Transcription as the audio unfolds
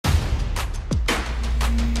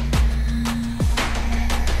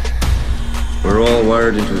We're all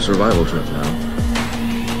wired into a survival trip now.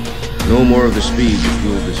 No more of the speed that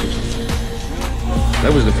fueled the system.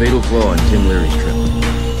 That was the fatal flaw in Tim Leary's trip.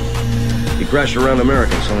 He crashed around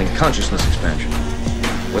America selling consciousness expansion,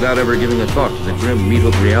 without ever giving a thought to the grim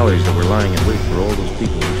meat-hook realities that were lying in wait for all those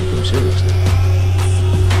people who took him seriously.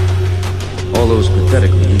 All those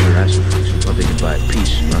pathetically eager asteroids who thought they could buy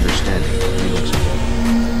peace and understanding from Felix.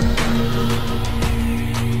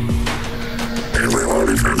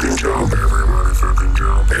 Everybody fucking jump, everybody fucking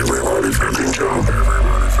jump, everybody fucking jump,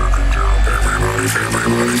 everybody fucking jump, everybody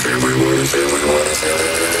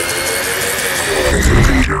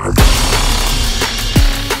fucking jump.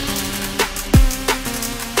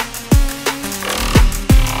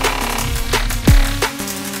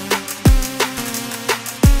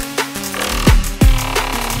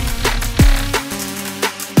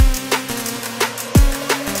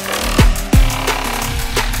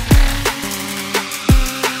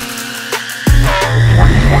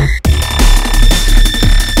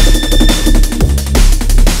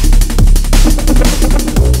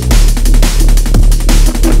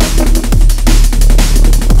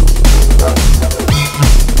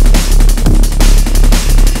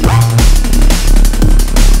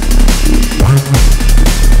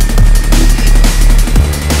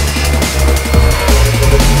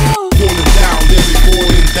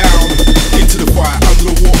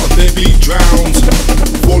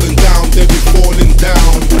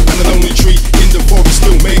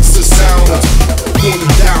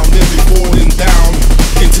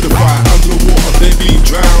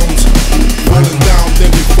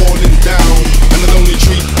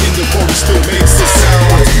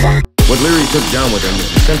 Took down with him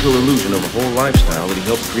was the central illusion of a whole lifestyle that he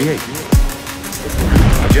helped create.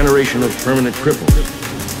 A generation of permanent cripples,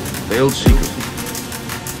 failed seekers,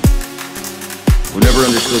 who never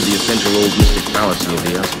understood the essential old mystic fallacy of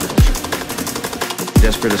the aspiration. The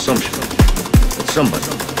desperate assumption that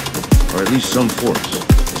somebody, or at least some force,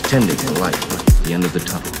 is tending to life at the end of the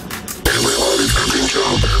tunnel. Everybody fucking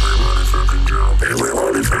jump, everybody fucking jump,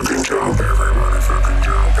 everybody fucking jump, everybody fucking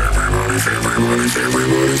jump, everybody fucking jump.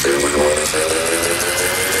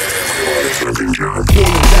 Falling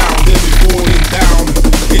down, they be falling down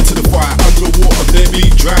into the fire, under the water, they be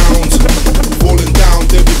drowned. Falling down,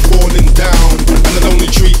 they be falling down, and the lonely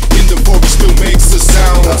tree in the forest still makes a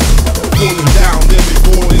sound. Falling down, they be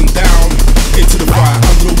falling down into the fire,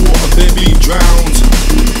 under the water, they be drowned.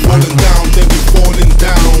 Falling down, they be falling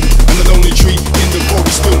down, and the lonely tree in the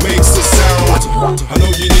forest still makes a sound. I know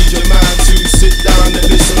you need your man to sit down and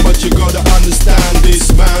listen, but you gotta understand this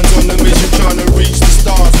man's on a mission, trying to reach the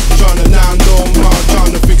stars, trying to land on Mars,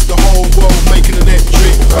 trying to fix the whole world, making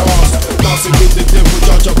electric cars. Dancing with the devil,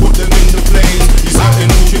 judge, I put them in the flames. He's hurting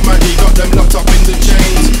all humanity, got them locked up in the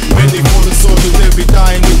chains. Many for the soldiers, they'll be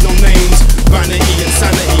dying with no names. Vanity and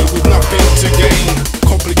sanity with nothing to gain.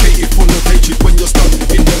 Complicated, full of hatred when you're stuck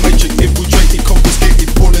in the matrix. Infiltrated,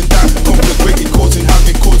 confiscated, falling down, complicated, causing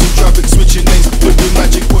havoc, causing traffic, switching lanes, doing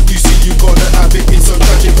magic. What you see, you gotta have it. It's so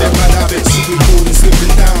tragic, they're bad habits. Slipping, falling,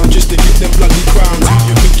 slipping down, just to get them bloody crowns. Who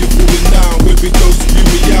you think you're falling down? Whipping those you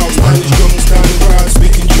me out, standing strong, standing proud,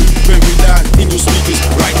 speaking true, very loud in your speakers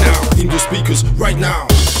right now, in your speakers right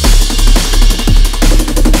now.